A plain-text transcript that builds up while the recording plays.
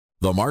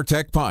The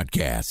MarTech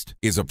Podcast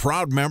is a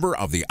proud member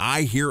of the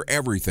I Hear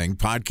Everything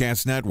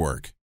Podcast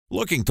Network.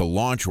 Looking to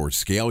launch or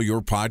scale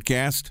your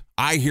podcast?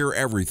 I Hear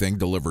Everything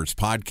delivers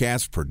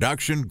podcast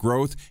production,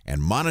 growth,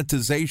 and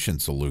monetization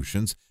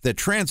solutions that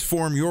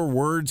transform your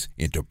words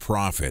into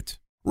profit.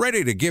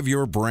 Ready to give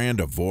your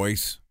brand a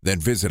voice? Then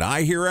visit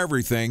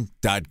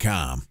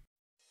iheareverything.com.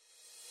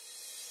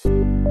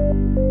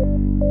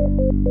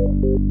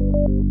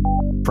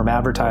 From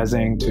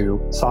advertising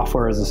to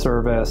software as a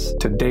service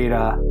to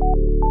data.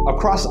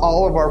 Across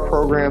all of our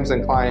programs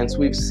and clients,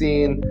 we've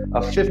seen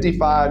a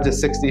 55 to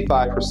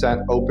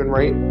 65% open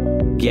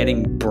rate.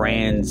 Getting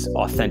brands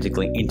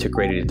authentically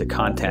integrated into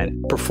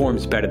content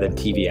performs better than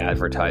TV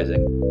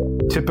advertising.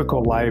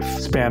 Typical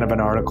lifespan of an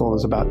article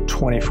is about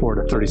 24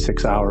 to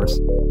 36 hours.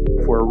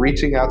 If we're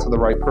reaching out to the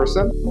right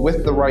person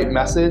with the right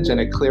message and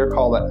a clear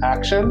call to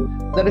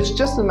action, then it's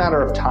just a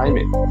matter of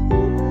timing.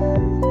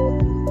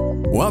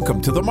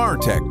 Welcome to the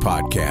MarTech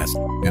Podcast,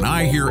 an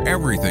I Hear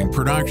Everything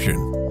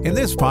production. In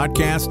this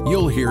podcast,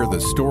 you'll hear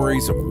the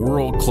stories of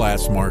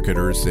world-class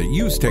marketers that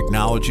use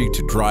technology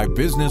to drive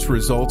business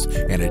results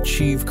and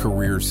achieve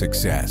career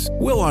success.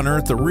 We'll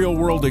unearth the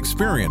real-world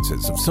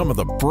experiences of some of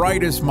the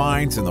brightest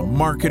minds in the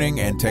marketing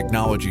and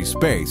technology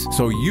space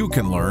so you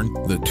can learn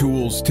the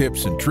tools,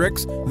 tips, and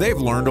tricks they've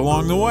learned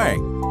along the way.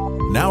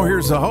 Now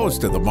here's the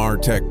host of the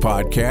MarTech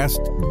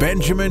Podcast,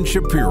 Benjamin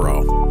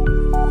Shapiro.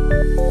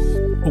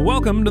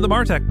 Welcome to the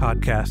MarTech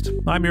Podcast.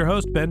 I'm your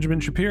host, Benjamin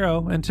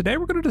Shapiro, and today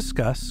we're going to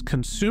discuss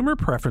consumer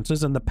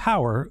preferences and the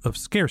power of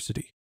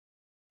scarcity.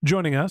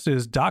 Joining us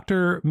is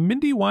Dr.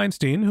 Mindy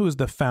Weinstein, who is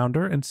the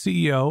founder and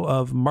CEO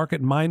of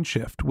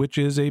MindShift, which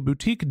is a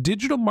boutique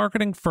digital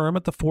marketing firm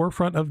at the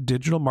forefront of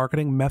digital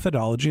marketing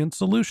methodology and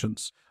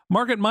solutions.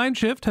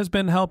 MindShift has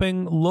been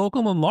helping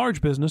local and large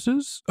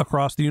businesses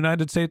across the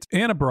United States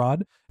and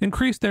abroad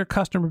increase their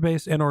customer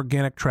base and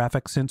organic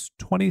traffic since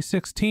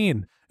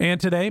 2016. And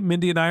today,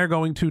 Mindy and I are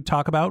going to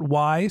talk about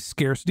why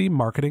scarcity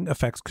marketing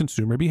affects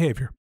consumer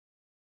behavior.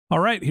 All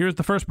right, here's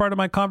the first part of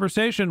my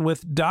conversation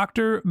with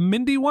Dr.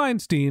 Mindy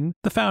Weinstein,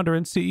 the founder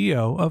and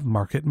CEO of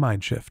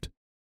MindShift.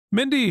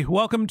 Mindy,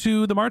 welcome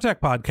to the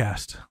MarTech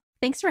Podcast.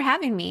 Thanks for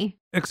having me.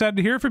 Excited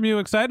to hear from you.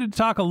 Excited to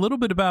talk a little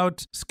bit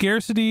about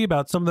scarcity,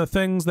 about some of the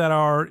things that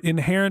are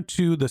inherent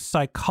to the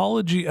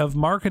psychology of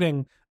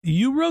marketing.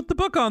 You wrote the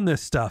book on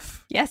this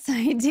stuff. Yes,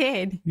 I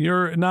did.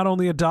 You're not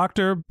only a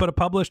doctor, but a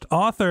published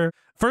author.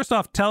 First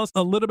off, tell us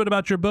a little bit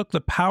about your book, The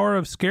Power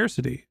of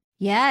Scarcity.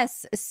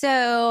 Yes.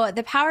 So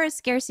The Power of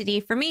Scarcity,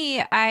 for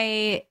me,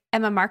 I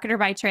am a marketer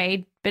by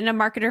trade, been a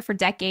marketer for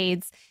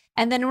decades.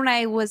 And then when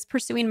I was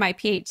pursuing my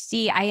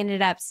PhD, I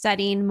ended up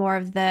studying more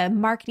of the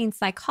marketing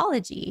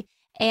psychology.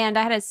 And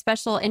I had a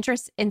special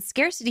interest in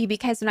scarcity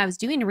because when I was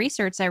doing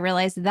research, I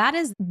realized that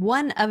is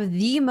one of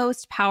the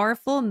most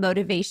powerful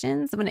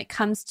motivations when it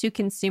comes to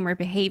consumer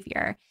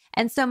behavior.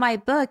 And so my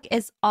book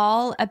is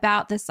all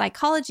about the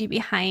psychology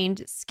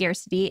behind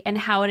scarcity and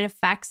how it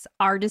affects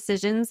our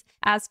decisions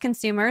as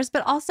consumers,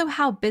 but also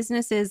how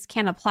businesses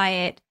can apply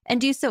it and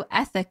do so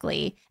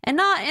ethically and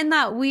not in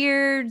that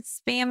weird,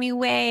 spammy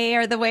way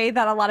or the way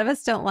that a lot of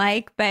us don't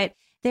like, but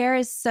there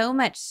is so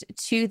much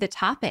to the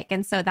topic.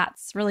 And so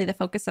that's really the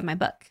focus of my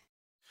book.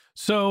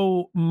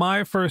 So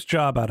my first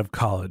job out of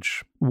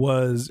college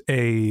was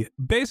a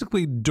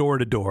basically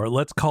door-to-door,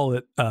 let's call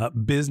it a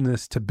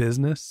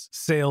business-to-business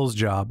sales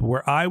job,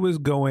 where I was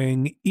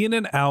going in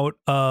and out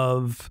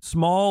of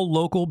small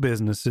local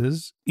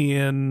businesses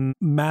in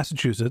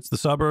Massachusetts, the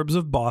suburbs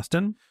of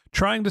Boston,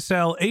 trying to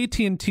sell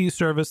AT&T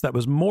service that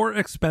was more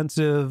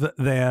expensive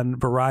than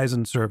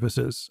Verizon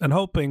services and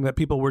hoping that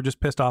people were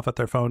just pissed off at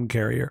their phone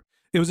carrier.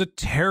 It was a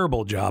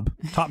terrible job.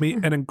 Taught me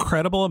an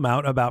incredible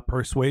amount about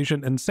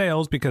persuasion and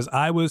sales because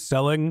I was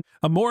selling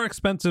a more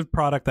expensive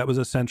product that was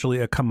essentially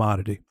a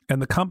commodity.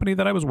 And the company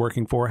that I was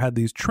working for had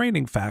these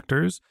training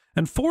factors,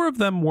 and 4 of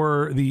them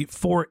were the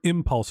 4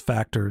 impulse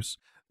factors.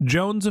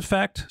 Jones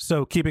effect,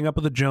 so keeping up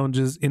with the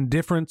Joneses,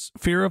 indifference,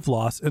 fear of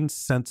loss, and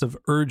sense of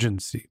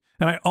urgency.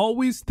 And I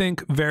always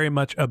think very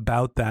much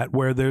about that,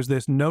 where there's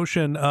this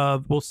notion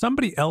of, well,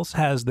 somebody else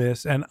has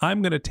this and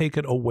I'm going to take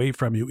it away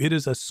from you. It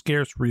is a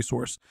scarce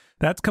resource.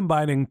 That's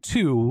combining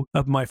 2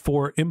 of my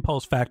 4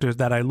 impulse factors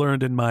that I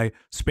learned in my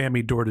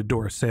spammy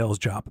door-to-door sales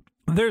job.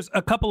 There's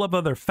a couple of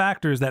other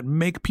factors that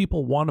make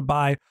people want to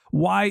buy.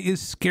 Why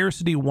is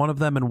scarcity one of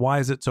them, and why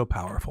is it so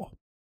powerful?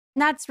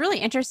 That's really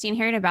interesting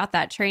hearing about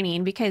that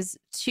training because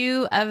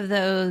 2 of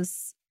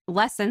those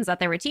lessons that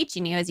they were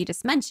teaching you, as you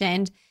just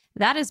mentioned,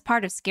 that is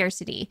part of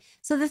scarcity.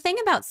 So the thing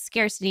about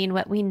scarcity and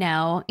what we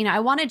know, I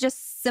want to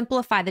just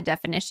simplify the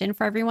definition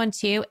for everyone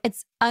too.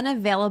 It's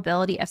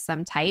unavailability of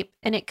some type,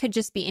 and it could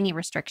just be any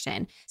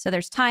restriction. So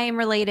there's time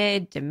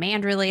related,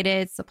 demand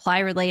related, supply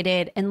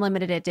related, and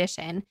limited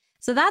edition.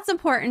 So that's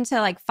important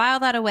to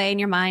file that away in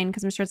your mind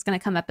because I'm sure it's going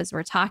to come up as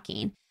we're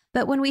talking.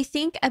 But when we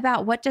think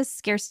about what does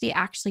scarcity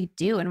actually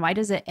do and why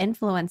does it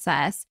influence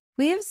us,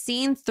 we have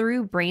seen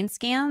through brain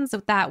scans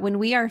that when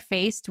we are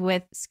faced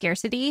with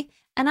scarcity,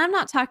 And I'm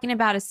not talking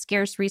about a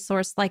scarce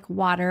resource like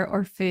water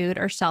or food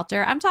or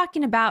shelter. I'm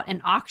talking about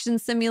an auction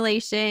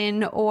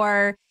simulation,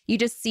 or you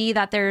just see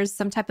that there's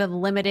some type of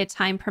limited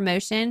time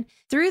promotion.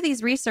 Through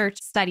these research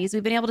studies,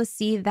 we've been able to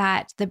see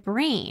that the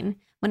brain,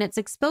 when it's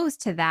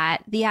exposed to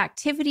that, the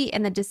activity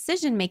and the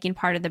decision-making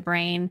part of the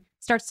brain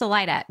starts to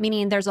light up,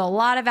 meaning there's a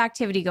lot of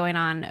activity going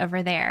on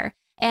over there.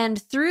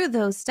 And through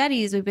those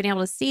studies, we've been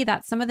able to see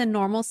that some of the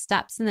normal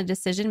steps in the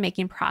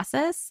decision-making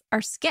process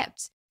are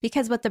skipped.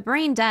 Because what the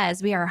brain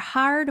does, we are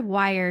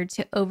hardwired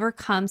to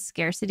overcome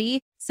scarcity.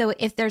 So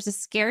if there's a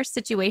scarce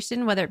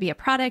situation, whether it be a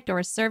product or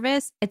a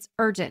service, it's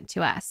urgent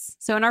to us.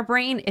 So in our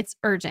brain, it's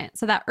urgent.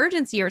 So that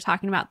urgency you're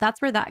talking about, that's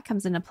where that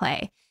comes into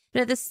play.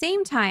 But at the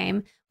same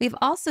time, we've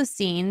also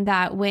seen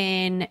that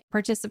when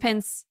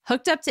participants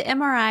hooked up to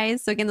MRIs,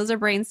 so again, those are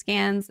brain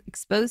scans,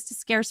 exposed to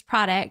scarce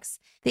products,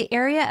 the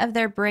area of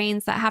their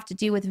brains that have to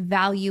do with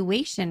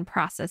valuation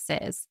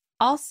processes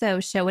also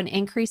show an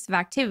increase of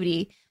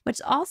activity,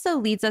 which also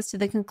leads us to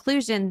the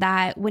conclusion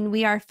that when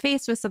we are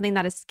faced with something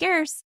that is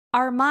scarce,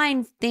 our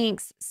mind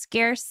thinks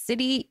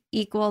scarcity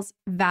equals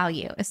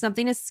value. If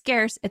something is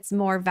scarce, it's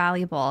more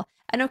valuable.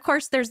 And of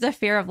course, there's the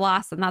fear of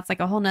loss, and that's like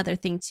a whole nother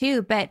thing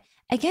too. But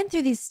again,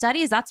 through these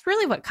studies, that's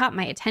really what caught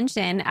my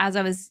attention as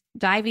I was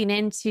diving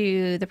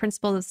into the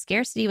principles of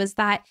scarcity, was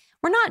that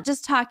we're not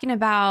just talking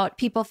about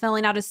people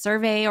filling out a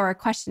survey or a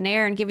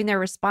questionnaire and giving their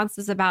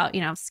responses about,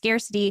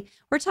 scarcity.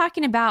 We're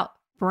talking about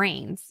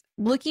brains,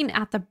 looking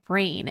at the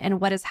brain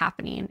and what is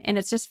happening. And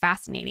it's just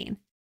fascinating.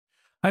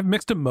 I have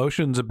mixed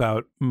emotions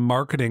about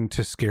marketing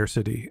to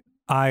scarcity.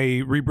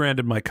 I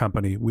rebranded my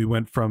company. We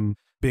went from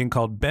being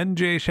called Ben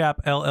J.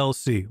 Shap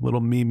LLC, little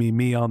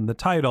me on the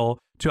title,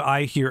 to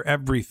I Hear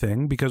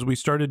Everything, because we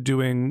started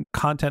doing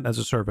content as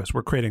a service.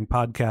 We're creating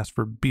podcasts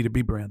for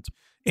B2B brands.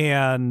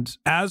 And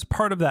as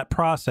part of that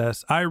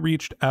process, I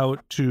reached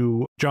out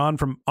to John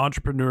from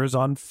Entrepreneurs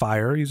on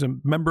Fire. He's a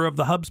member of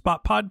the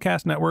HubSpot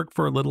podcast network,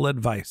 for a little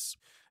advice.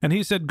 And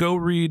he said, go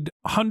read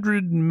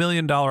 $100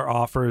 million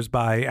Offers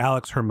by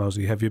Alex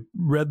Hormozi. Have you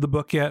read the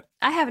book yet?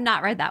 I have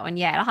not read that one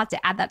yet. I'll have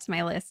to add that to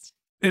my list.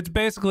 It's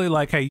basically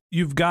like, hey,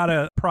 you've got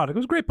a product. It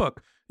was a great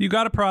book. You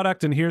got a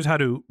product, and here's how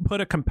to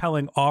put a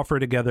compelling offer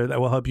together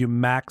that will help you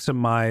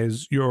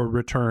maximize your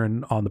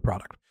return on the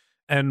product.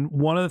 And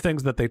one of the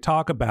things that they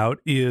talk about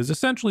is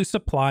essentially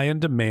supply and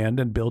demand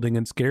and building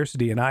in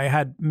scarcity. And I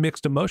had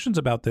mixed emotions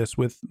about this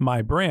with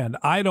my brand.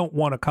 I don't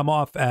want to come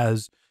off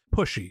as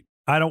pushy.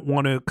 I don't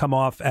want to come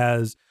off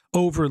as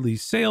overly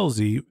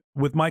salesy.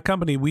 With my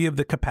company, we have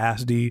the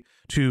capacity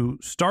to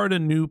start a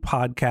new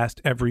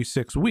podcast every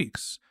 6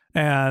 weeks.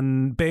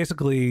 And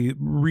basically,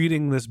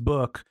 reading this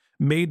book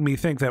made me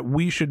think that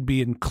we should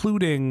be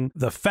including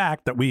the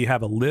fact that we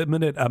have a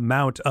limited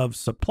amount of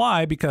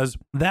supply, because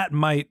that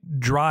might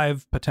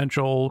drive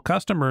potential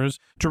customers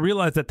to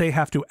realize that they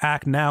have to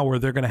act now, or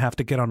they're going to have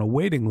to get on a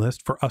waiting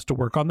list for us to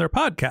work on their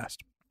podcast.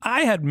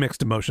 I had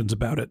mixed emotions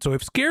about it. So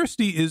if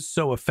scarcity is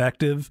so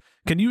effective,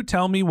 can you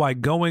tell me why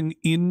going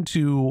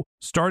into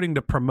starting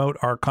to promote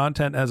our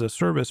content as a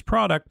service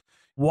product,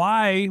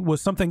 why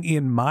was something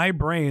in my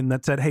brain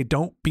that said, hey,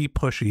 don't be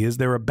pushy? Is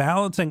there a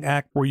balancing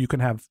act where you can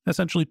have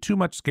essentially too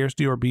much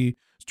scarcity or be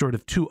sort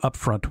of too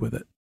upfront with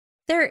it?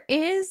 There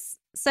is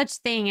such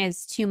thing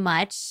as too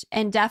much,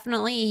 and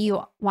definitely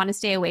you want to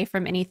stay away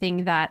from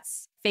anything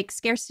that's fake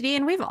scarcity.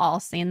 And we've all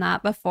seen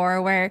that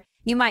before, where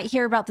you might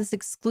hear about this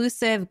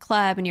exclusive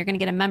club and you're going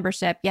to get a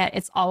membership, yet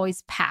it's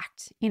always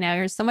packed.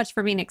 There's so much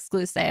for being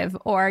exclusive.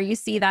 Or you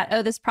see that,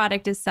 oh, this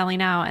product is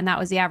selling out and that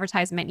was the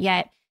advertisement,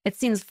 yet it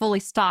seems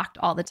fully stocked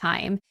all the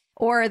time.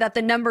 Or that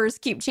the numbers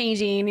keep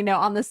changing,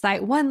 on the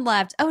site, 1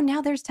 left. Oh,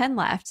 now there's 10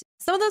 left.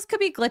 Some of those could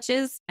be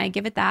glitches. I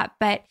give it that.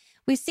 But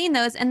we've seen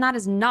those, and that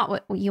is not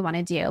what you want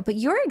to do. But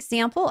your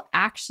example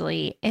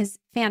actually is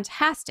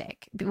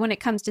fantastic when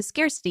it comes to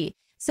scarcity.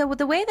 So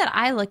the way that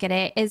I look at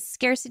it is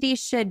scarcity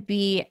should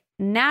be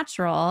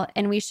natural,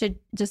 and we should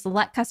just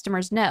let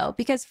customers know.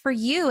 Because for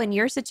you in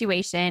your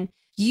situation,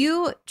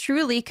 you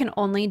truly can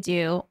only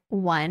do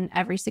one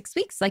every 6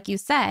 weeks, like you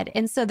said.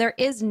 And so there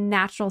is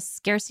natural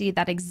scarcity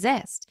that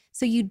exists.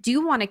 So you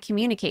do want to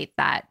communicate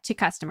that to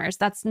customers.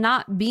 That's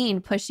not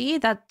being pushy.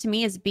 That to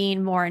me is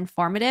being more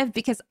informative,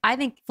 because I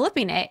think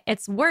flipping it,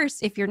 it's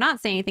worse if you're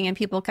not saying anything and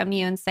people come to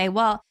you and say,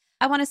 well,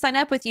 I want to sign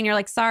up with you. And you're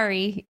like,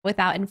 sorry,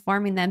 without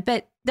informing them.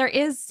 But there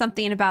is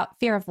something about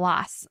fear of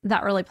loss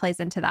that really plays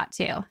into that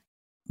too.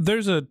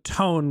 There's a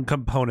tone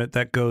component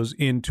that goes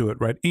into it,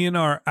 right? In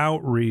our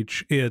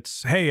outreach,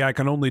 it's, hey, I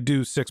can only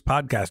do 6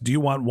 podcasts. Do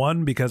you want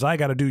one? Because I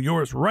got to do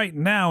yours right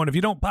now. And if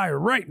you don't buy it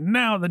right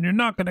now, then you're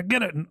not going to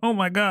get it. And oh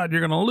my God,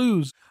 you're going to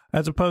lose.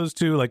 As opposed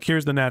to like,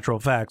 here's the natural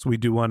facts. We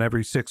do one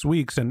every 6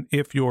 weeks. And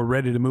if you're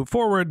ready to move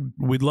forward,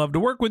 we'd love to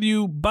work with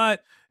you.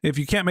 But if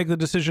you can't make the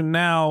decision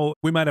now,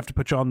 we might have to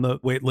put you on the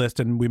wait list,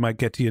 and we might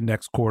get to you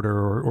next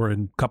quarter or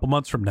in a couple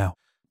months from now.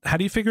 How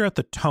do you figure out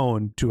the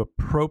tone to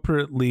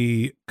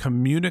appropriately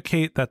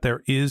communicate that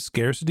there is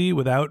scarcity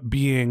without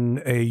being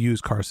a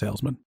used car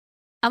salesman?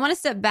 I want to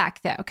step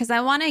back though, because I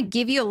want to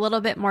give you a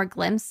little bit more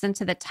glimpse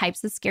into the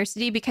types of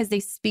scarcity because they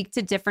speak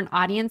to different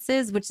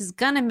audiences, which is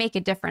going to make a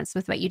difference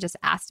with what you just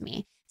asked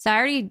me. So I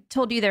already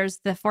told you there's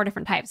the 4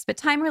 different types, but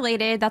time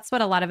related, that's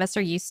what a lot of us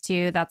are used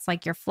to. That's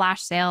like your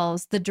flash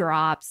sales, the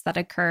drops that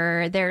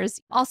occur.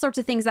 There's all sorts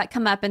of things that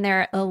come up and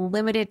they're a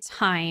limited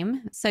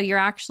time. So you're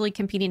actually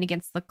competing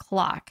against the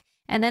clock.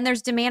 And then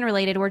there's demand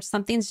related where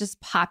something's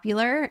just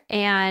popular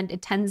and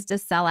it tends to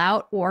sell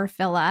out or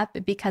fill up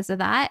because of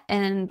that.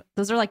 And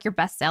those are like your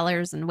best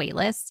sellers and wait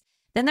lists.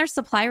 Then there's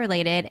supply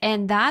related.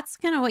 And that's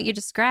kind of what you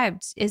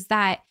described is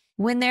that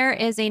when there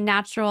is a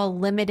natural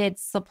limited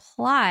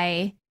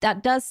supply,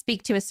 that does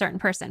speak to a certain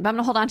person. But I'm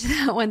going to hold on to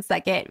that one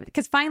second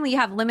because finally you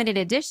have limited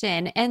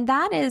edition. And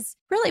that is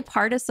really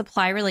part of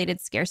supply related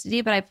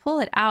scarcity. But I pull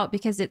it out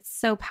because it's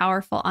so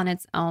powerful on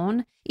its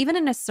own. Even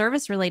in a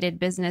service related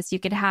business, you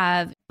could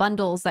have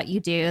bundles that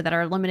you do that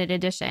are limited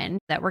edition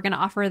that we're going to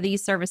offer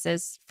these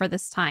services for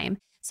this time.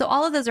 So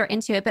all of those are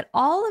into it. But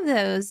all of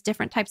those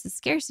different types of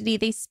scarcity,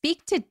 they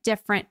speak to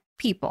different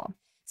people.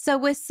 So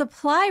with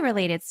supply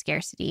related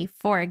scarcity,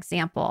 for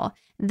example,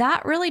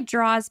 that really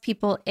draws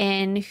people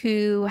in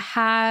who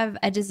have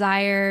a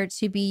desire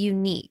to be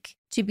unique,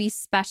 to be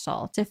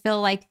special, to feel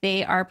like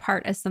they are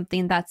part of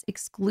something that's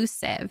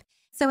exclusive.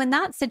 So in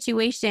that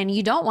situation,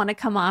 you don't want to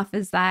come off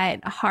as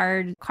that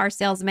hard car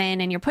salesman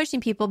and you're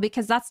pushing people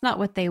because that's not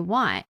what they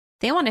want.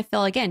 They want to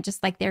feel, again,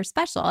 just like they're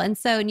special. And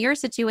so in your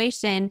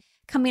situation,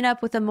 coming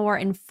up with a more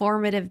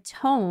informative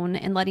tone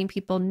and letting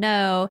people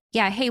know,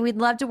 yeah, hey, we'd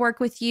love to work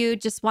with you.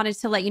 Just wanted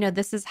to let you know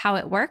this is how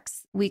it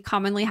works. We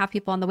commonly have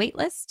people on the wait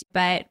list,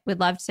 but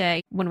we'd love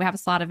to, when we have a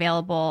slot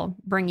available,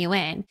 bring you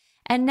in.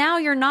 And now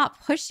you're not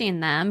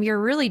pushing them.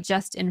 You're really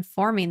just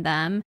informing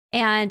them.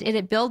 And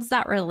it builds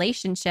that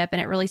relationship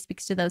and it really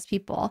speaks to those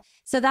people.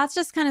 So that's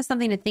just kind of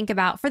something to think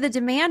about. For the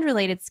demand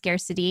related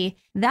scarcity,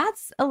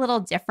 that's a little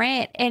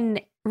different.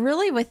 And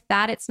really with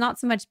that, it's not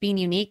so much being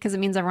unique because it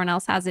means everyone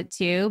else has it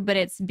too, but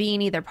it's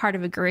being either part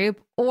of a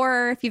group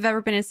or if you've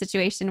ever been in a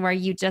situation where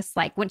you just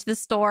like went to the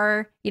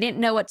store, you didn't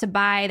know what to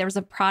buy. There was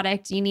a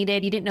product you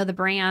needed. You didn't know the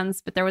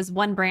brands, but there was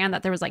one brand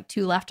that there was like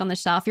 2 left on the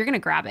shelf. You're going to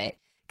grab it.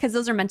 Because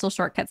those are mental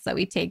shortcuts that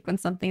we take when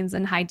something's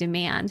in high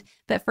demand.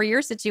 But for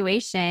your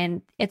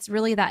situation, it's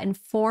really that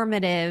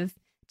informative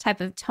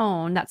type of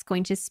tone that's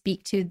going to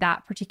speak to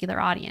that particular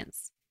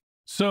audience.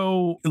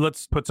 So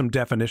let's put some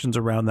definitions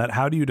around that.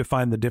 How do you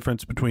define the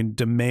difference between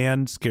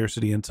demand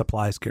scarcity and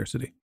supply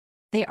scarcity?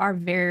 They are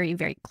very,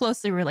 very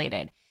closely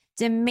related.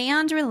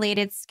 Demand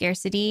related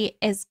scarcity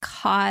is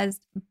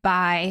caused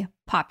by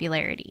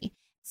popularity.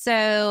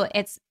 So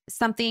it's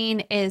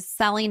something is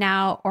selling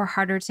out or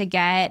harder to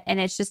get. And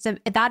it's just,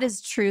 that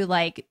is true,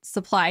 like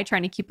supply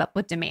trying to keep up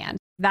with demand.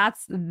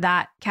 That's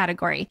that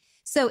category.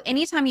 So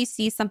anytime you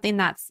see something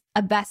that's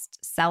a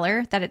best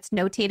seller, that it's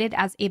notated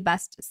as a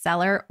best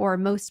seller or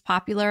most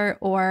popular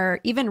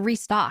or even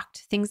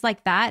restocked, things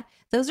like that,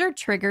 those are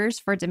triggers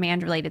for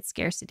demand related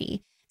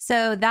scarcity.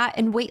 So that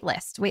and wait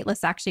lists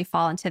actually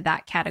fall into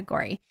that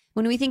category.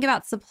 When we think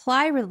about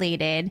supply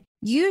related,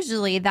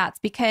 usually that's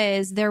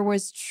because there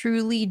was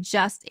truly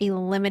just a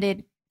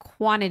limited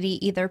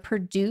quantity either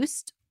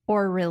produced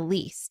or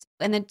released.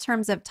 And in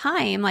terms of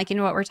time, like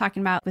what we're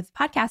talking about with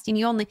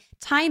podcasting,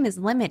 time is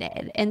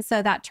limited. And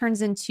so that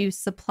turns into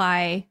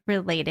supply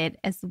related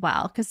as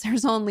well, because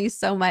there's only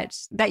so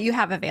much that you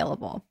have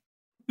available.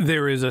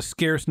 There is a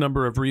scarce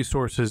number of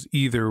resources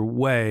either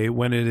way.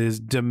 When it is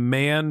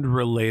demand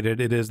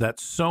related, it is that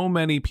so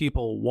many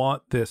people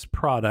want this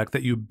product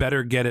that you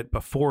better get it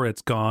before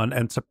it's gone.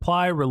 And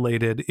supply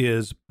related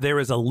is there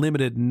is a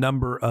limited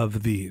number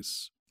of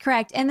these.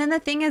 Correct. And then the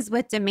thing is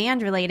with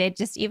demand related,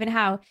 just even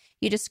how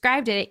you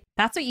described it,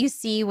 that's what you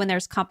see when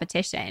there's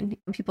competition.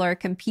 When people are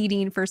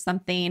competing for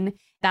something,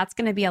 that's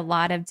going to be a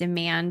lot of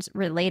demand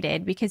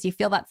related because you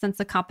feel that sense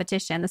of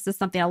competition. This is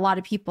something a lot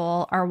of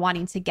people are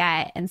wanting to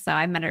get. And so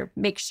I'm going to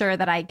make sure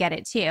that I get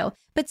it too.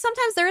 But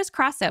sometimes there is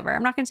crossover.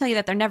 I'm not going to tell you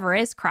that there never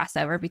is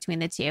crossover between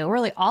the two.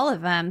 Really, all of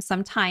them.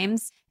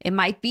 Sometimes it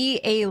might be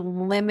a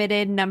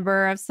limited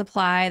number of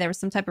supply. There was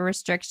some type of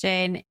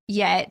restriction,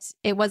 yet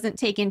it wasn't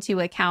taken into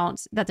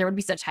account that there would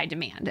be such high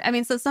demand. I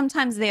mean, so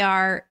sometimes they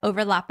are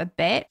overlap a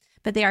bit,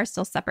 but they are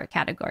still separate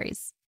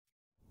categories.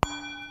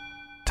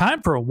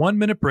 Time for a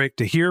 1-minute break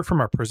to hear from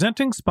our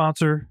presenting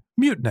sponsor,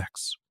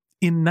 Mutinex.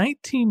 In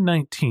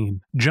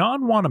 1919,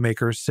 John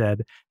Wanamaker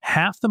said,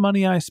 "Half the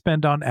money I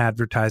spend on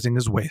advertising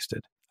is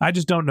wasted. I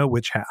just don't know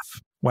which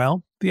half."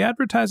 Well, the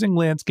advertising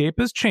landscape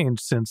has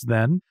changed since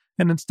then,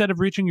 and instead of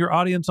reaching your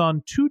audience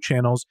on 2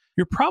 channels,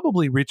 you're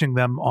probably reaching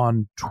them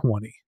on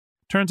 20.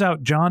 Turns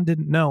out John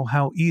didn't know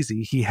how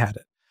easy he had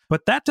it.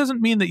 But that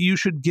doesn't mean that you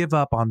should give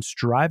up on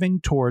striving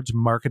towards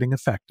marketing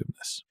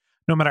effectiveness.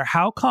 No matter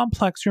how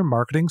complex your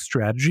marketing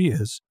strategy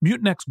is,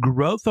 Mutinex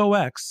Growth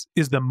OX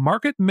is the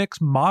market mix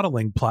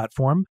modeling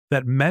platform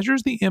that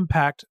measures the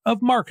impact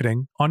of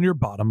marketing on your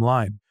bottom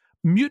line.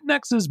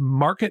 Mutinex's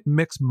market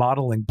mix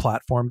modeling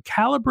platform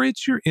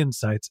calibrates your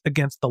insights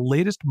against the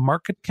latest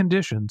market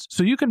conditions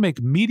so you can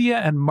make media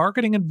and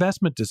marketing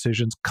investment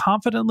decisions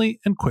confidently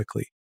and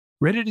quickly.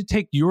 Ready to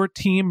take your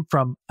team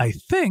from I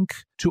think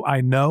to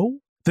I know?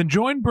 Then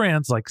join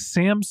brands like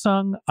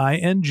Samsung,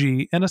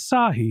 ING, and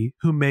Asahi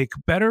who make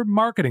better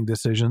marketing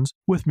decisions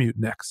with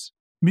Mutinex.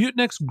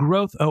 Mutinex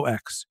Growth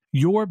OX.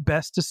 Your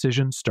best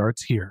decision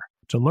starts here.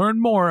 To learn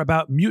more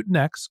about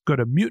Mutinex, go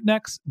to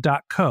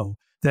mutinex.co.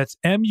 That's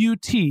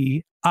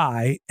MUTINEX.co.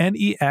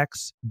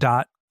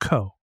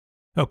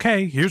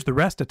 Okay, here's the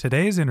rest of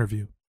today's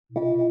interview.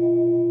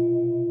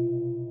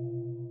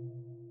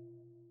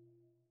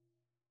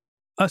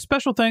 A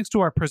special thanks to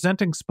our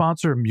presenting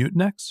sponsor,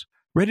 Mutinex.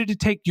 Ready to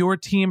take your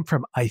team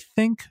from I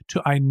think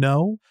to I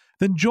know?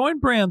 Then join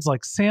brands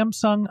like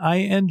Samsung,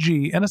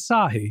 ING, and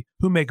Asahi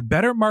who make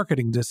better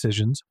marketing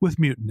decisions with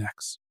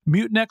Mutinex.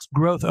 Mutinex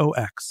Growth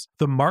OX,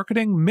 the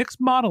marketing mix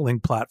modeling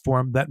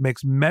platform that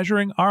makes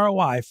measuring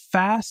ROI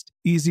fast,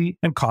 easy,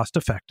 and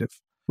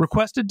cost-effective.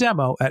 Request a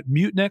demo at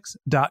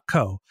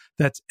mutinex.co.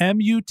 That's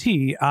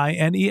MUTINEX.co.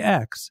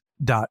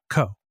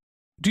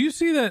 Do you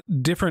see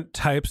that different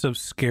types of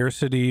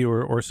scarcity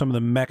or some of the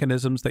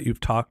mechanisms that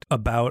you've talked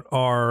about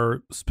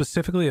are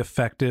specifically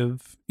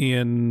effective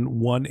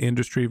in one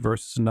industry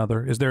versus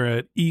another? Is there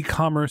an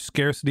e-commerce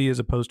scarcity as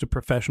opposed to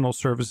professional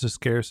services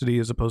scarcity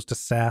as opposed to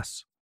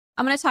SaaS?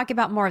 I'm going to talk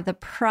about more of the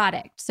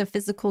product, so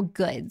physical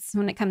goods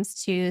when it comes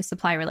to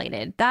supply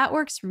related. That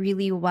works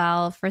really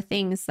well for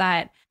things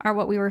that are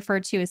what we refer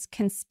to as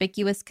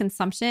conspicuous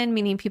consumption,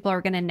 meaning people are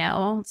going to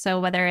know. So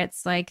whether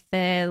it's like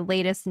the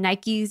latest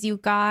Nikes you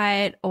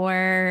got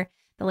or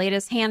the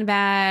latest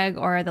handbag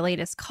or the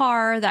latest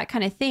car, that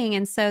kind of thing.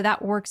 And so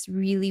that works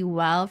really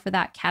well for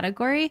that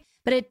category.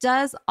 But it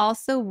does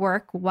also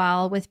work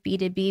well with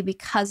B2B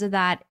because of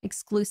that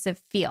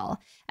exclusive feel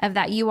of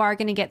that you are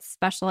going to get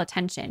special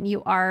attention.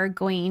 You are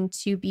going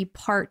to be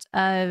part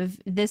of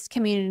this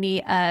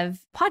community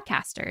of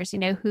podcasters,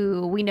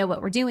 who we know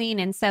what we're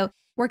doing. And so it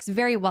works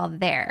very well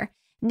there.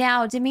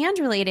 Now, demand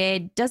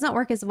related doesn't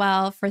work as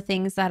well for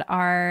things that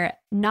are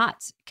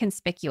not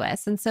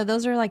conspicuous. And so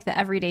those are like the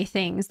everyday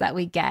things that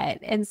we get.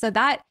 And so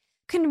that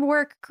can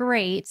work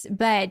great,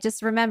 but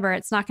just remember,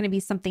 it's not going to be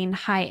something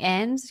high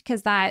end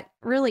because that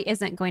really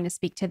isn't going to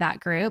speak to that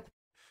group.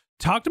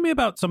 Talk to me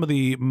about some of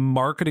the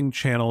marketing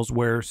channels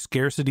where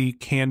scarcity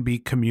can be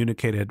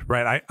communicated,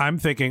 right? I'm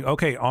thinking,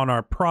 okay, on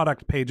our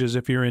product pages,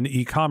 if you're in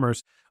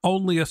e-commerce,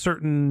 only a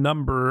certain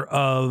number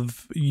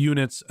of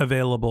units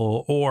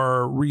available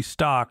or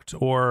restocked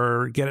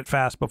or get it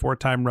fast before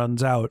time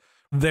runs out.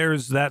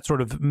 There's that sort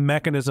of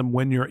mechanism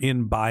when you're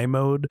in buy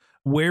mode.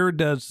 Where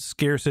does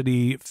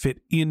scarcity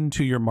fit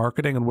into your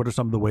marketing and what are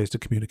some of the ways to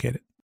communicate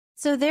it?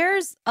 So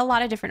there's a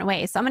lot of different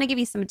ways. So I'm going to give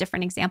you some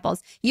different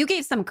examples. You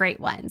gave some great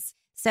ones.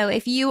 So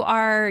if you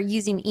are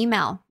using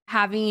email,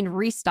 having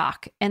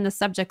restock in the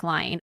subject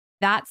line,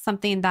 that's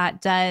something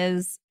that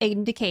does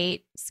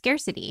indicate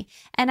scarcity.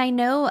 And I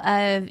know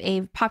of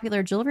a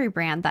popular jewelry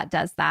brand that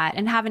does that,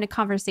 and having a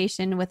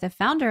conversation with the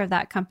founder of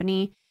that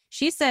company,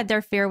 she said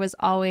their fear was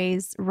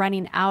always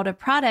running out of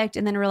product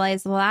and then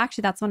realized, well,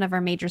 actually, that's one of our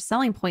major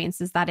selling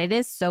points is that it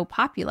is so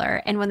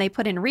popular. And when they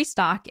put in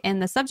restock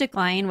in the subject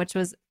line, which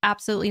was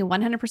absolutely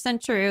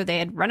 100% true, they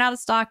had run out of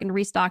stock and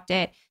restocked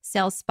it,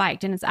 sales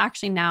spiked. And it's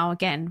actually now,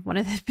 again, one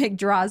of the big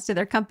draws to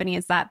their company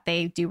is that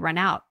they do run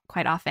out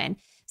quite often.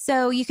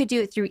 So you could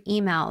do it through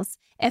emails.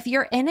 If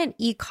you're in an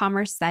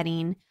e-commerce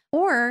setting,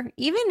 or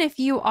even if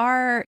you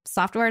are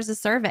software as a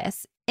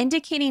service,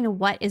 indicating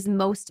what is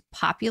most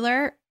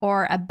popular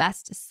or a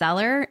best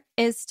seller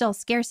is still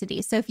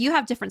scarcity. So if you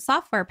have different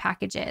software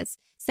packages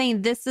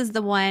saying this is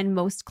the one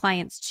most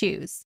clients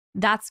choose,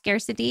 that's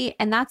scarcity.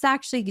 And that's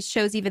actually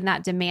shows even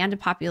that demand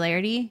and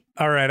popularity.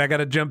 All right, I got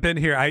to jump in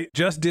here. I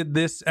just did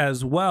this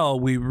as well.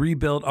 We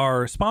rebuilt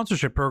our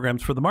sponsorship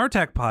programs for the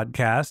MarTech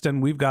podcast, and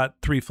we've got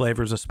 3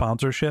 flavors of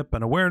sponsorship: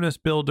 an awareness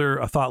builder,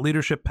 a thought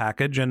leadership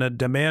package, and a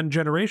demand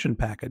generation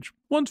package.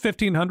 One's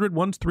 $1,500,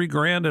 one's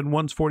 $3,000, and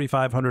one's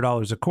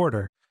 $4,500 a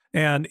quarter.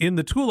 And in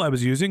the tool I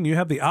was using, you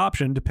have the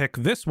option to pick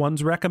this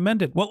one's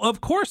recommended. Well,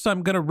 of course,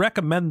 I'm going to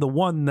recommend the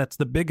one that's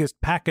the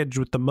biggest package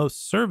with the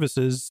most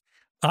services.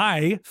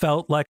 I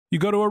felt like you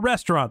go to a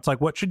restaurant, it's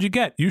like, what should you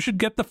get? You should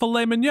get the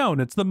filet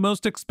mignon. It's the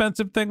most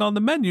expensive thing on the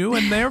menu,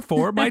 and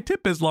therefore my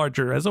tip is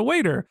larger as a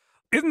waiter.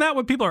 Isn't that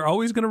what people are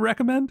always going to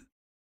recommend?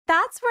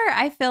 That's where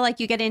I feel like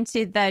you get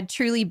into the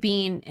truly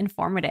being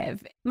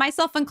informative.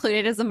 Myself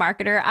included as a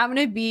marketer, I'm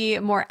going to be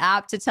more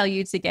apt to tell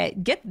you to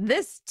get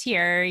this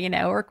tier,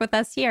 work with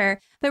us here.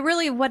 But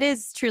really, what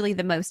is truly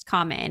the most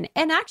common?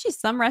 And actually,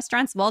 some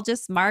restaurants will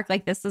just mark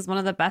like this is one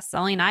of the best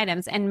selling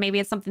items. And maybe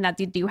it's something that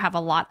they do have a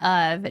lot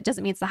of. It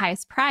doesn't mean it's the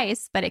highest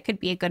price, but it could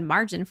be a good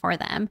margin for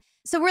them.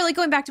 So really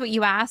going back to what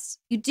you asked,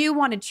 you do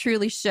want to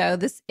truly show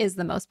this is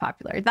the most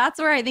popular. That's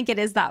where I think it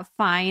is that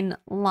fine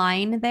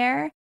line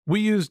there. We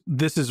used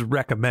this is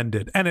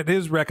recommended, and it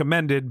is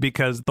recommended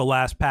because the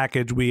last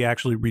package, we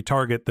actually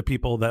retarget the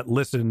people that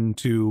listen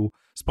to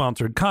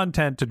sponsored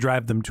content to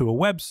drive them to a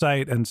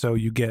website. And so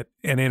you get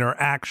an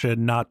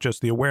interaction, not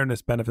just the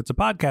awareness benefits of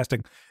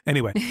podcasting.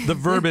 Anyway, the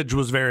verbiage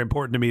was very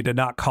important to me to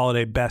not call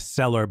it a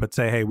bestseller, but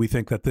say, hey, we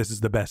think that this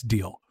is the best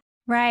deal.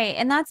 Right.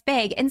 And that's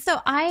big. And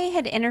so I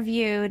had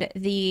interviewed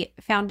the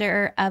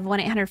founder of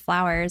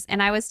 1-800-Flowers,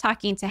 and I was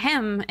talking to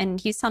him, and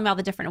he's telling me all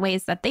the different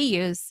ways that they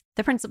use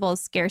the principle of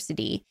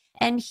scarcity.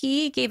 And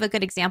he gave a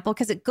good example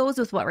because it goes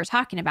with what we're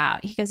talking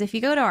about. He goes, if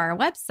you go to our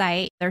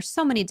website, there's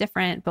so many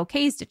different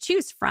bouquets to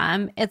choose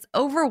from. It's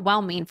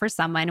overwhelming for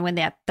someone when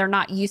they're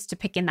not used to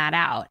picking that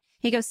out.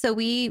 He goes, so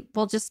we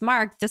will just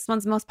mark this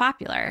one's most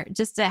popular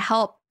just to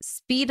help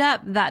speed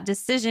up that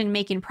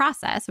decision-making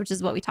process, which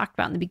is what we talked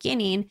about in the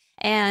beginning,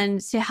 and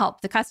to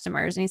help the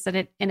customers. And he said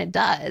it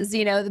does.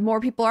 The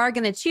more people are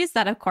going to choose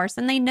that, of course,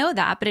 and they know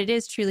that, but it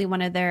is truly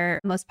one of their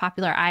most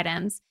popular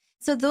items.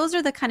 So those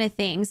are the kind of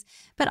things.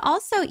 But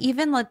also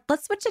even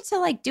let's switch it to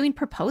like doing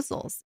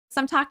proposals.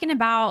 So I'm talking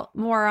about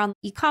more on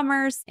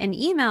e-commerce and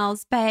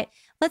emails, but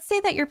let's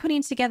say that you're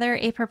putting together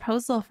a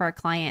proposal for a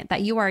client,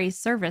 that you are a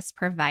service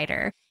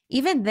provider.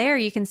 Even there,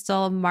 you can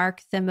still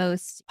mark the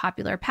most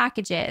popular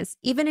packages,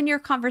 even in your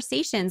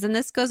conversations. And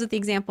this goes with the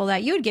example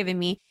that you had given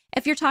me.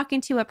 If you're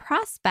talking to a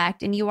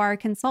prospect and you are a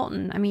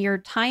consultant, your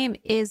time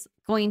is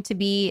going to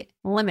be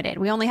limited.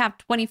 We only have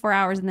 24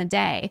 hours in the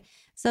day.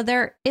 So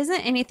there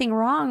isn't anything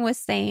wrong with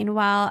saying,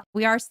 well,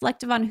 we are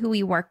selective on who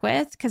we work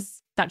with,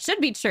 because that should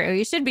be true.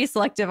 You should be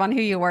selective on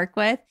who you work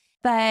with.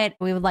 But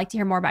we would like to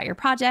hear more about your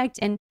project.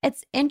 And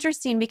it's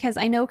interesting because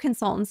I know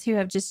consultants who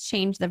have just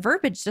changed the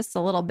verbiage just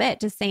a little bit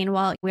to saying,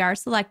 well, we are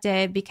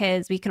selective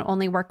because we can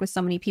only work with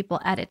so many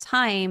people at a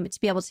time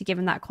to be able to give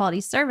them that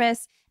quality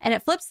service. And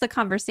it flips the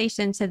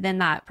conversation to then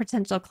that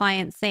potential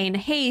client saying,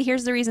 hey,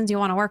 here's the reasons you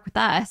want to work with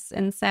us.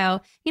 And so,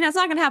 it's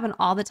not going to happen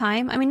all the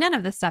time. None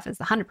of this stuff is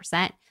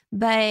 100%,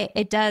 but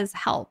it does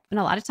help.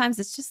 And a lot of times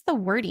it's just the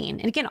wording.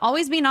 And again,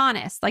 always being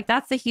honest. Like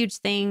that's a huge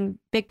thing.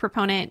 Big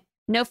proponent.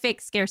 No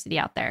fake scarcity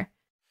out there.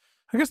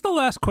 I guess the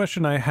last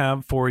question I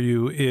have for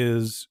you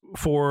is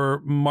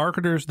for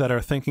marketers that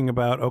are thinking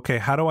about, okay,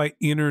 how do I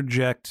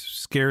interject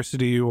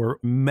scarcity or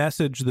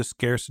message the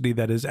scarcity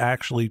that is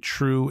actually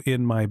true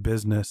in my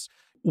business?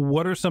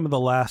 What are some of the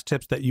last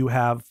tips that you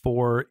have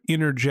for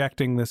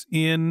interjecting this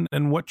in,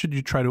 and what should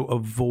you try to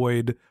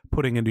avoid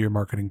putting into your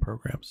marketing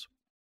programs?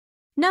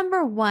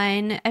 Number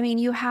one,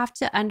 you have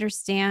to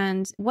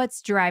understand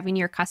what's driving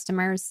your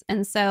customers.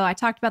 And so I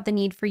talked about the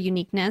need for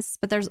uniqueness,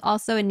 but there's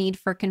also a need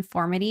for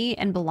conformity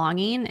and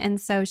belonging.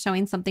 And so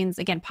showing something's,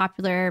 again,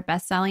 popular,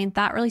 best-selling,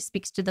 that really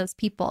speaks to those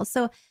people.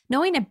 So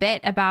knowing a bit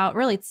about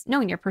it's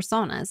knowing your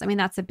personas.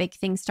 That's a big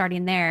thing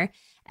starting there.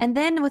 And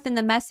then within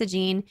the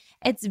messaging,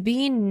 it's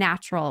being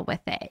natural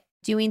with it.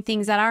 Doing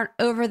things that aren't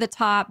over the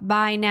top,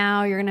 buy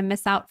now, you're going to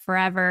miss out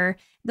forever.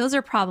 Those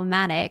are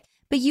problematic.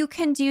 But you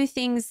can do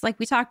things like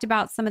we talked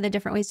about, some of the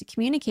different ways to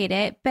communicate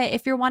it. But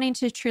if you're wanting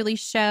to truly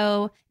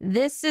show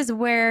this is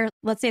where,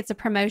 let's say it's a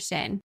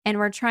promotion and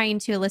we're trying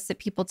to elicit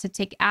people to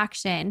take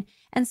action,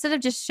 instead of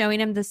just showing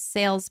them the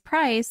sales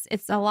price,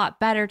 it's a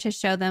lot better to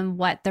show them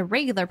what the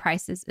regular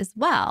price is as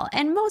well.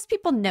 And most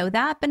people know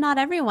that, but not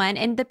everyone.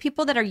 And the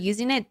people that are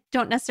using it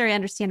don't necessarily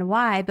understand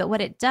why. But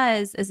what it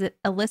does is it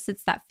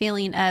elicits that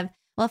feeling of,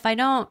 well, if I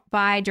don't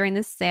buy during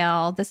this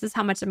sale, this is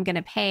how much I'm going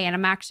to pay, and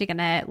I'm actually going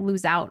to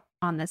lose out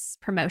on this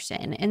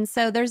promotion. And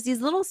so there's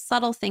these little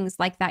subtle things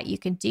like that you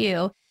could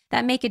do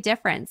that make a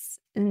difference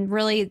and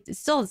really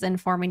still is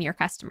informing your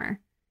customer.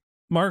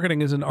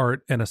 Marketing is an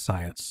art and a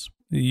science.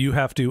 You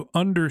have to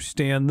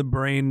understand the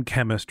brain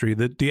chemistry,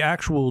 the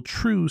actual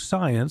true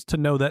science, to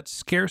know that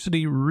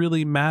scarcity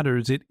really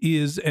matters. It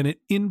is an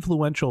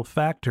influential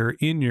factor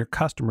in your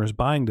customer's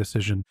buying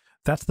decision.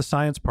 That's the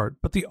science part.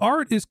 But the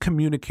art is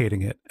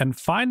communicating it and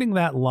finding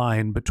that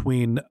line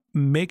between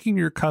making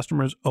your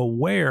customers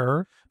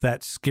aware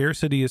that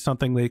scarcity is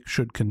something they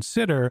should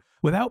consider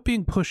without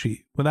being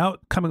pushy,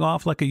 without coming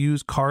off like a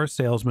used car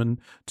salesman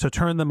to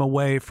turn them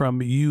away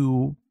from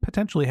you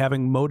potentially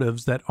having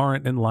motives that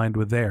aren't in line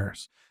with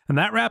theirs. And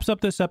that wraps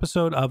up this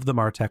episode of the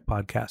MarTech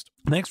Podcast.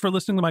 Thanks for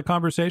listening to my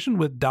conversation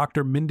with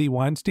Dr. Mindy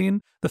Weinstein,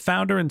 the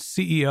founder and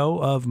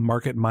CEO of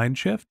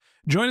MindShift.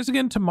 Join us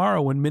again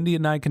tomorrow when Mindy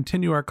and I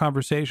continue our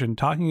conversation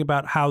talking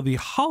about how the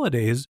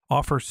holidays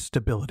offer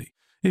stability.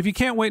 If you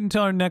can't wait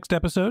until our next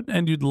episode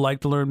and you'd like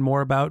to learn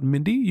more about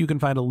Mindy, you can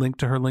find a link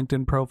to her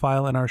LinkedIn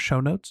profile in our show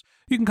notes.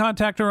 You can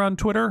contact her on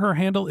Twitter. Her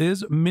handle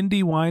is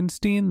Mindy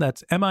Weinstein.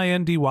 That's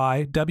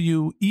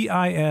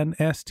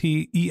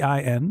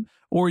MindYWeinstein.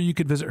 Or you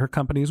could visit her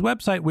company's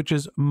website, which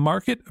is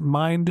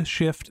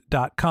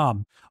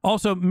marketmindshift.com.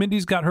 Also,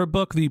 Mindy's got her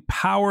book, The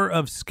Power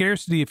of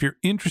Scarcity. If you're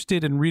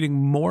interested in reading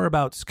more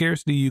about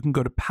scarcity, you can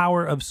go to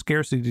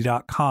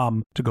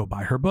powerofscarcity.com to go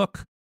buy her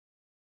book.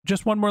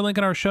 Just one more link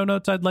in our show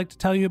notes I'd like to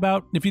tell you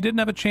about. If you didn't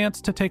have a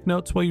chance to take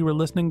notes while you were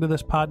listening to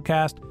this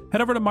podcast, head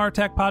over to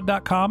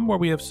martechpod.com, where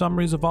we have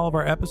summaries of all of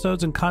our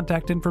episodes and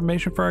contact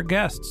information for our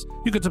guests.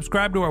 You could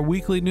subscribe to our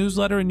weekly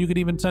newsletter, and you could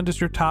even send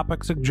us your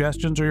topic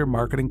suggestions or your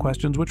marketing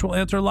questions, which we'll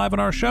answer live on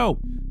our show.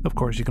 Of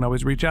course, you can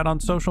always reach out on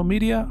social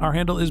media. Our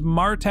handle is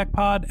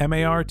MarTechPod,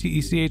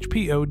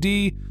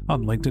 MarTechPod,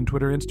 on LinkedIn,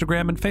 Twitter,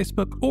 Instagram, and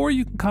Facebook, or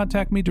you can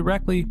contact me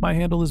directly. My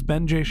handle is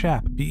Ben J.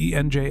 Shap,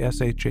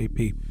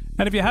 BenJSHAP.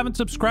 And if you haven't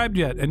subscribed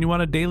yet and you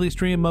want a daily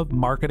stream of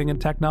marketing and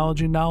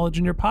technology knowledge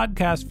in your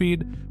podcast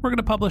feed, we're going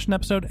to publish an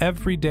episode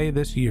every day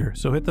this year.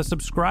 So hit the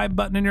subscribe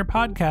button in your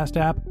podcast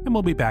app and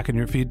we'll be back in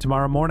your feed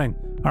tomorrow morning.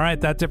 All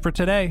right, that's it for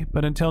today.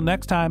 But until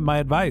next time, my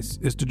advice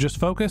is to just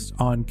focus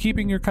on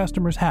keeping your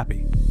customers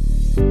happy.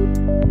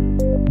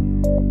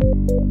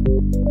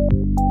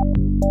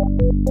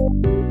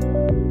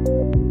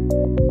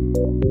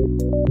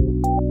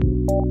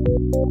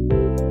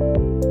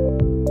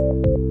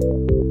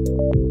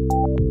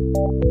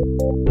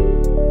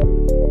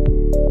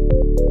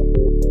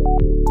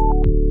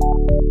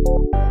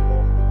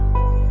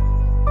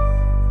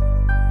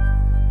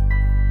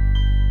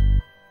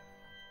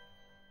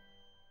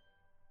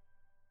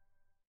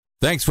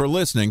 Thanks for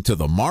listening to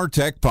the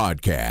MarTech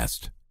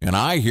Podcast, an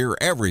I Hear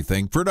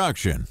Everything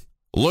production.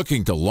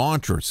 Looking to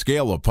launch or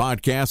scale a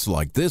podcast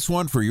like this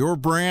one for your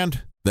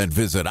brand? Then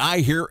visit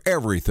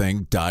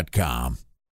iheareverything.com.